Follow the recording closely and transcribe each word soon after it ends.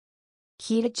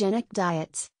Ketogenic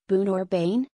diets, boon or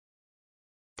bane?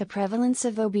 The prevalence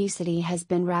of obesity has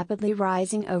been rapidly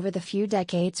rising over the few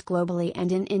decades globally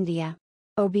and in India.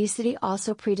 Obesity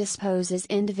also predisposes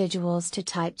individuals to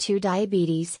type 2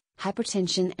 diabetes,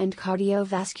 hypertension and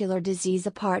cardiovascular disease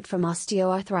apart from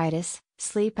osteoarthritis,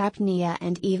 sleep apnea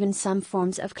and even some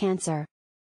forms of cancer.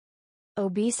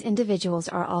 Obese individuals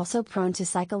are also prone to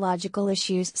psychological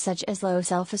issues such as low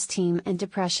self-esteem and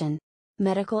depression.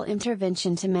 Medical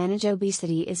intervention to manage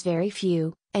obesity is very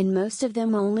few, and most of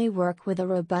them only work with a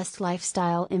robust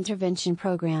lifestyle intervention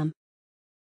program.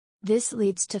 This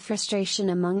leads to frustration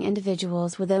among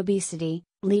individuals with obesity,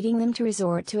 leading them to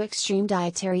resort to extreme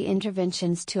dietary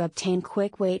interventions to obtain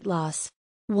quick weight loss.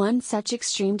 One such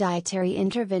extreme dietary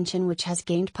intervention which has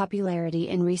gained popularity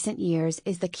in recent years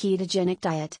is the ketogenic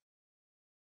diet.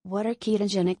 What are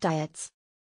ketogenic diets?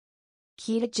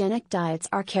 Ketogenic diets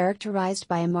are characterized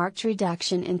by a marked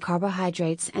reduction in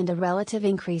carbohydrates and a relative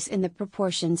increase in the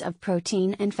proportions of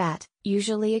protein and fat,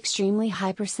 usually extremely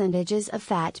high percentages of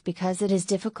fat because it is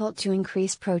difficult to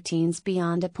increase proteins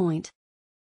beyond a point.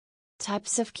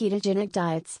 Types of ketogenic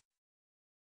diets.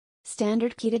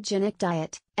 Standard ketogenic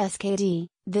diet, SKD,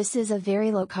 this is a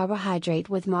very low carbohydrate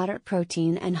with moderate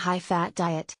protein and high fat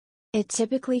diet. It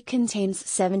typically contains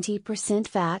 70%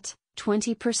 fat,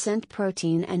 20%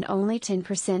 protein and only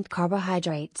 10%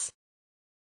 carbohydrates.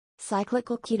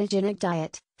 Cyclical ketogenic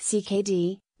diet,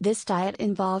 CKD, this diet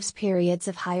involves periods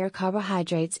of higher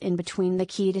carbohydrates in between the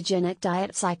ketogenic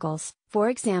diet cycles, for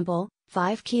example,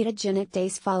 5 ketogenic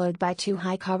days followed by 2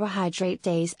 high carbohydrate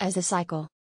days as a cycle.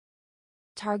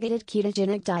 Targeted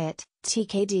ketogenic diet,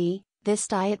 TKD, this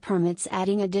diet permits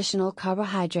adding additional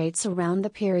carbohydrates around the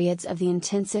periods of the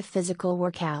intensive physical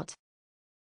workout.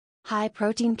 High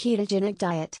protein ketogenic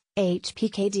diet,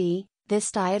 HPKD,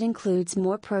 this diet includes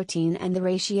more protein and the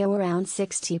ratio around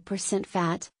 60%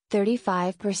 fat,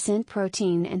 35%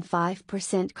 protein and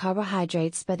 5%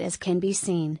 carbohydrates, but as can be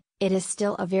seen, it is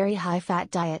still a very high fat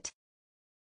diet.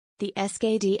 The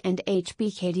SKD and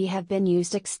HPKD have been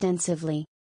used extensively.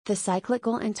 The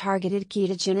cyclical and targeted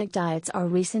ketogenic diets are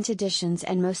recent additions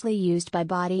and mostly used by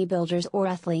bodybuilders or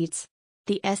athletes.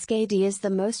 The SKD is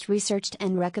the most researched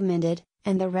and recommended,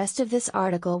 and the rest of this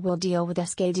article will deal with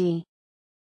SKD.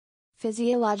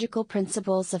 Physiological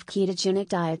principles of ketogenic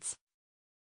diets.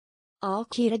 All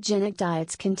ketogenic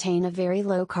diets contain a very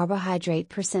low carbohydrate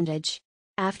percentage.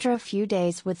 After a few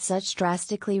days with such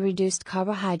drastically reduced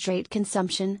carbohydrate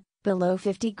consumption, below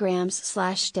 50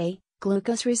 grams/day,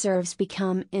 glucose reserves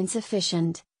become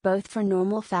insufficient, both for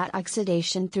normal fat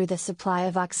oxidation through the supply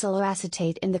of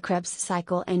oxaloacetate in the Krebs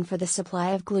cycle and for the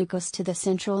supply of glucose to the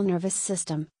central nervous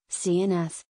system,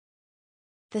 CNS.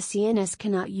 The CNS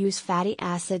cannot use fatty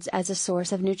acids as a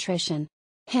source of nutrition.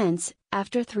 Hence,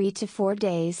 after 3 to 4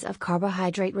 days of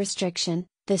carbohydrate restriction,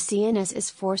 the CNS is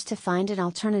forced to find an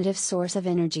alternative source of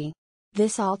energy.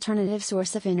 This alternative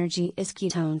source of energy is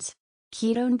ketones.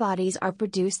 Ketone bodies are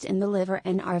produced in the liver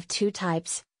and are of 2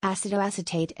 types,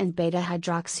 acidoacetate and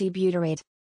beta-hydroxybutyrate.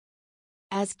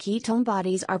 As ketone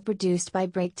bodies are produced by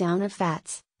breakdown of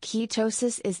fats,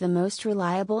 ketosis is the most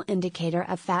reliable indicator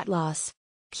of fat loss.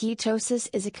 Ketosis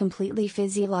is a completely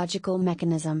physiological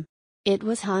mechanism. It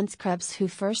was Hans Krebs who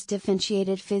first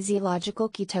differentiated physiological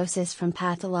ketosis from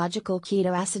pathological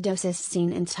ketoacidosis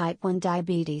seen in type 1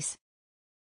 diabetes.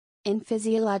 In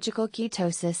physiological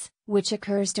ketosis, which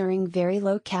occurs during very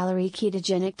low-calorie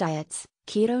ketogenic diets,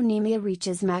 ketonemia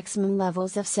reaches maximum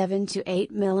levels of 7 to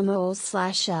 8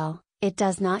 millimoles/L. It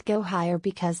does not go higher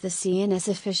because the CNS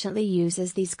efficiently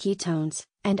uses these ketones,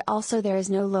 and also there is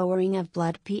no lowering of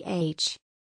blood pH.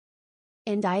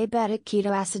 In diabetic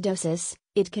ketoacidosis,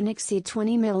 it can exceed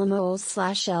 20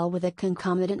 millimoles/L with a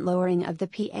concomitant lowering of the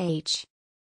pH.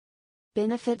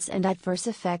 Benefits and adverse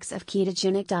effects of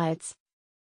ketogenic diets.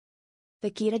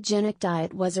 The ketogenic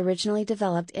diet was originally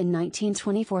developed in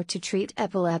 1924 to treat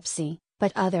epilepsy,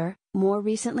 but other, more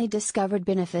recently discovered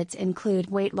benefits include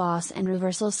weight loss and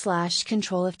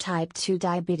reversal/control of type 2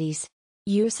 diabetes.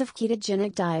 Use of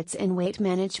ketogenic diets in weight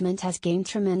management has gained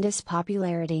tremendous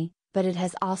popularity, but it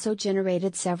has also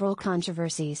generated several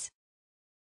controversies.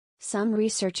 Some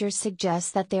researchers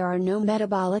suggest that there are no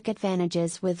metabolic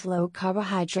advantages with low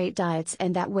carbohydrate diets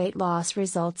and that weight loss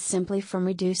results simply from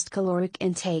reduced caloric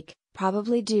intake,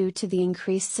 probably due to the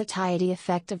increased satiety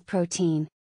effect of protein.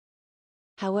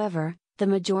 However, the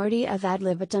majority of ad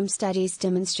libitum studies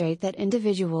demonstrate that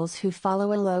individuals who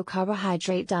follow a low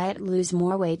carbohydrate diet lose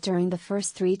more weight during the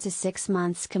first 3 to 6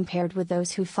 months compared with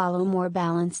those who follow more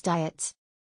balanced diets.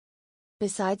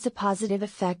 Besides a positive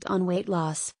effect on weight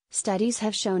loss, studies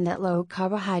have shown that low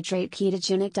carbohydrate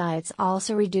ketogenic diets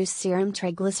also reduce serum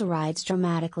triglycerides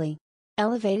dramatically.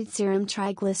 Elevated serum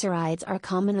triglycerides are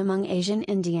common among Asian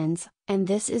Indians, and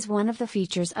this is one of the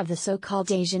features of the so-called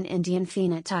Asian Indian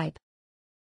phenotype.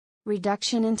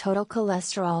 Reduction in total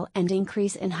cholesterol and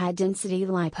increase in high-density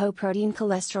lipoprotein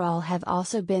cholesterol have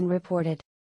also been reported.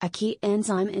 A key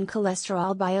enzyme in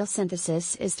cholesterol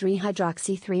biosynthesis is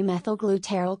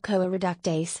 3-hydroxy-3-methylglutaryl-CoA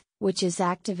reductase, which is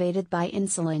activated by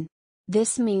insulin.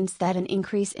 This means that an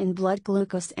increase in blood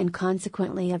glucose and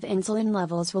consequently of insulin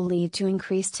levels will lead to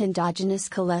increased endogenous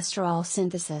cholesterol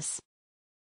synthesis.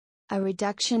 A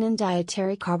reduction in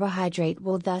dietary carbohydrate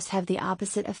will thus have the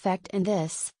opposite effect, and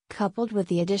this, coupled with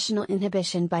the additional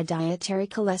inhibition by dietary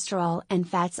cholesterol and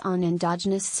fats on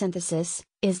endogenous synthesis,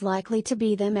 is likely to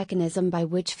be the mechanism by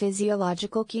which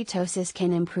physiological ketosis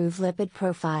can improve lipid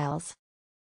profiles.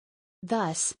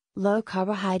 Thus,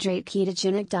 low-carbohydrate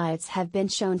ketogenic diets have been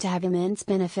shown to have immense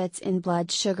benefits in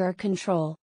blood sugar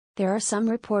control. There are some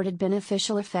reported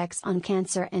beneficial effects on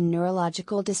cancer and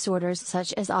neurological disorders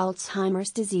such as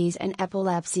Alzheimer's disease and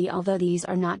epilepsy, although these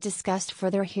are not discussed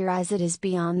further here as it is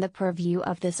beyond the purview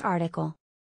of this article.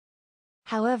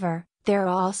 However, there are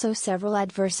also several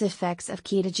adverse effects of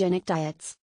ketogenic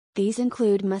diets. These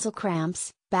include muscle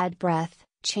cramps, bad breath,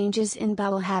 changes in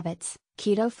bowel habits,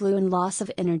 keto flu, and loss of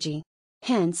energy.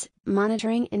 Hence,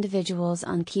 monitoring individuals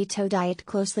on keto diet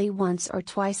closely once or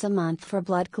twice a month for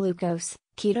blood glucose,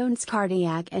 ketones,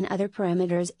 cardiac and other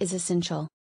parameters is essential.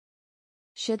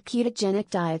 Should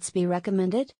ketogenic diets be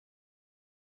recommended?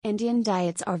 Indian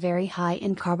diets are very high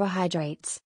in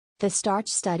carbohydrates. The STARCH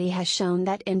study has shown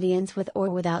that Indians with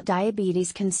or without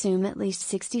diabetes consume at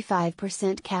least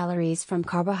 65% calories from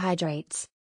carbohydrates.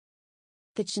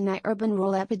 The Chennai Urban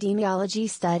Rural Epidemiology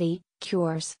Study,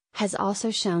 CURES, has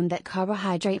also shown that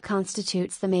carbohydrate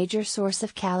constitutes the major source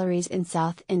of calories in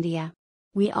South India.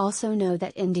 We also know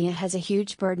that India has a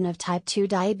huge burden of type 2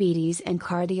 diabetes and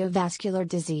cardiovascular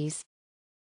disease.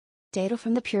 Data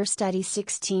from the PURE Study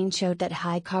 16 showed that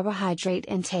high carbohydrate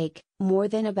intake, more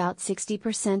than about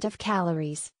 60% of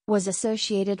calories, was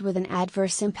associated with an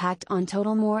adverse impact on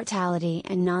total mortality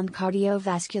and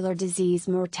non-cardiovascular disease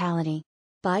mortality.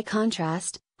 By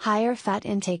contrast, higher fat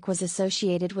intake was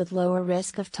associated with lower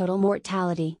risk of total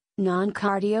mortality,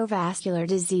 non-cardiovascular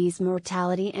disease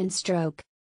mortality, and stroke.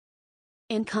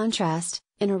 In contrast,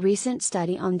 in a recent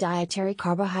study on dietary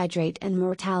carbohydrate and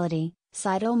mortality,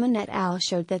 Seidelman et al.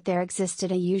 Showed that there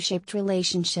existed a U-shaped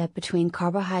relationship between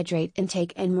carbohydrate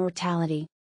intake and mortality.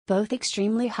 Both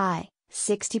extremely high,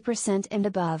 60% and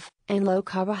above, and low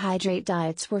carbohydrate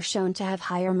diets were shown to have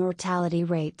higher mortality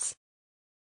rates.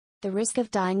 The risk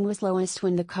of dying was lowest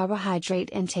when the carbohydrate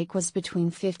intake was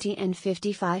between 50 and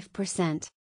 55%.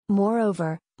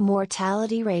 Moreover,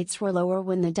 mortality rates were lower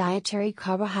when the dietary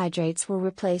carbohydrates were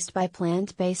replaced by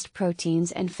plant-based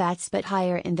proteins and fats, but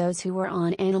higher in those who were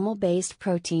on animal-based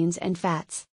proteins and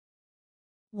fats.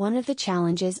 One of the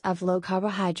challenges of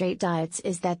low-carbohydrate diets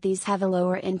is that these have a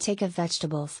lower intake of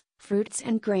vegetables, fruits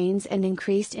and grains, and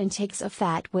increased intakes of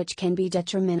fat, which can be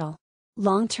detrimental.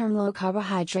 Long-term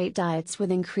low-carbohydrate diets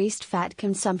with increased fat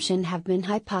consumption have been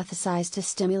hypothesized to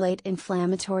stimulate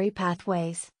inflammatory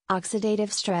pathways, oxidative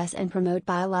stress, and promote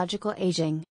biological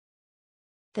aging.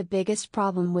 The biggest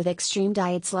problem with extreme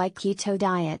diets like keto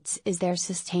diets is their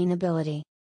sustainability.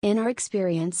 In our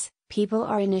experience, people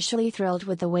are initially thrilled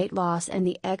with the weight loss and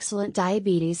the excellent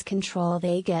diabetes control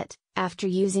they get after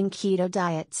using keto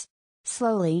diets.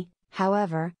 Slowly,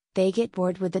 however, they get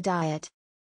bored with the diet.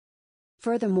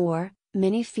 Furthermore,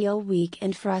 many feel weak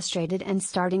and frustrated and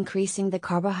start increasing the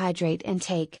carbohydrate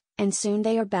intake, and soon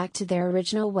they are back to their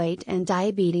original weight and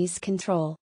diabetes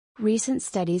control. Recent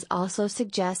studies also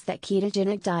suggest that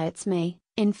ketogenic diets may,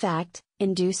 in fact,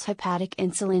 induce hepatic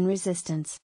insulin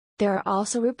resistance. There are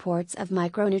also reports of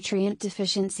micronutrient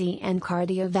deficiency and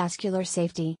cardiovascular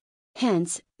safety.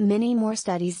 Hence, many more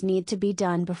studies need to be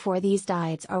done before these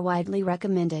diets are widely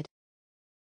recommended.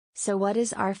 So what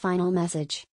is our final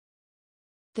message?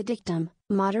 The dictum,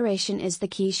 moderation is the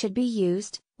key, should be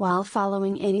used, while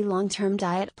following any long-term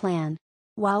diet plan.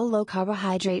 While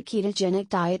low-carbohydrate ketogenic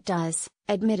diet does,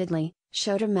 admittedly,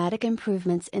 show dramatic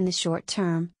improvements in the short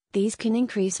term, these can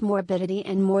increase morbidity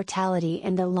and mortality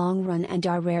in the long run and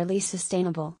are rarely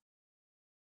sustainable.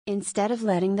 Instead of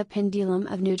letting the pendulum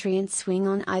of nutrients swing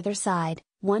on either side,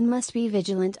 one must be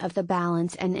vigilant of the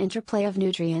balance and interplay of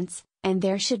nutrients, and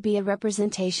there should be a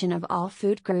representation of all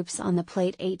food groups on the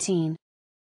plate. 18.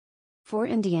 For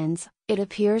Indians, it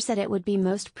appears that it would be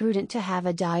most prudent to have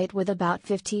a diet with about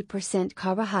 50%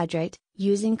 carbohydrate,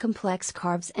 using complex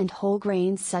carbs and whole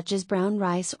grains such as brown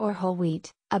rice or whole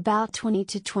wheat, about 20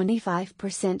 to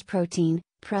 25% protein,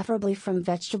 preferably from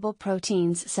vegetable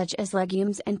proteins such as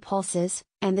legumes and pulses,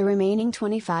 and the remaining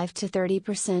 25 to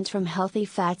 30% from healthy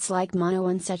fats like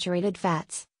monounsaturated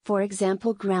fats, for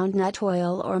example ground nut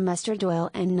oil or mustard oil,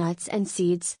 and nuts and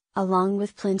seeds, along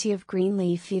with plenty of green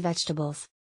leafy vegetables.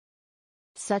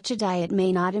 Such a diet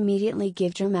may not immediately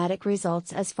give dramatic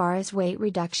results as far as weight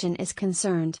reduction is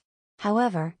concerned.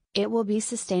 However, it will be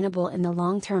sustainable in the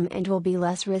long term and will be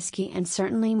less risky and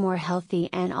certainly more healthy,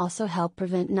 and also help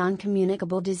prevent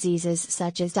non-communicable diseases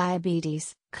such as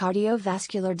diabetes,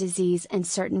 cardiovascular disease, and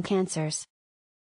certain cancers.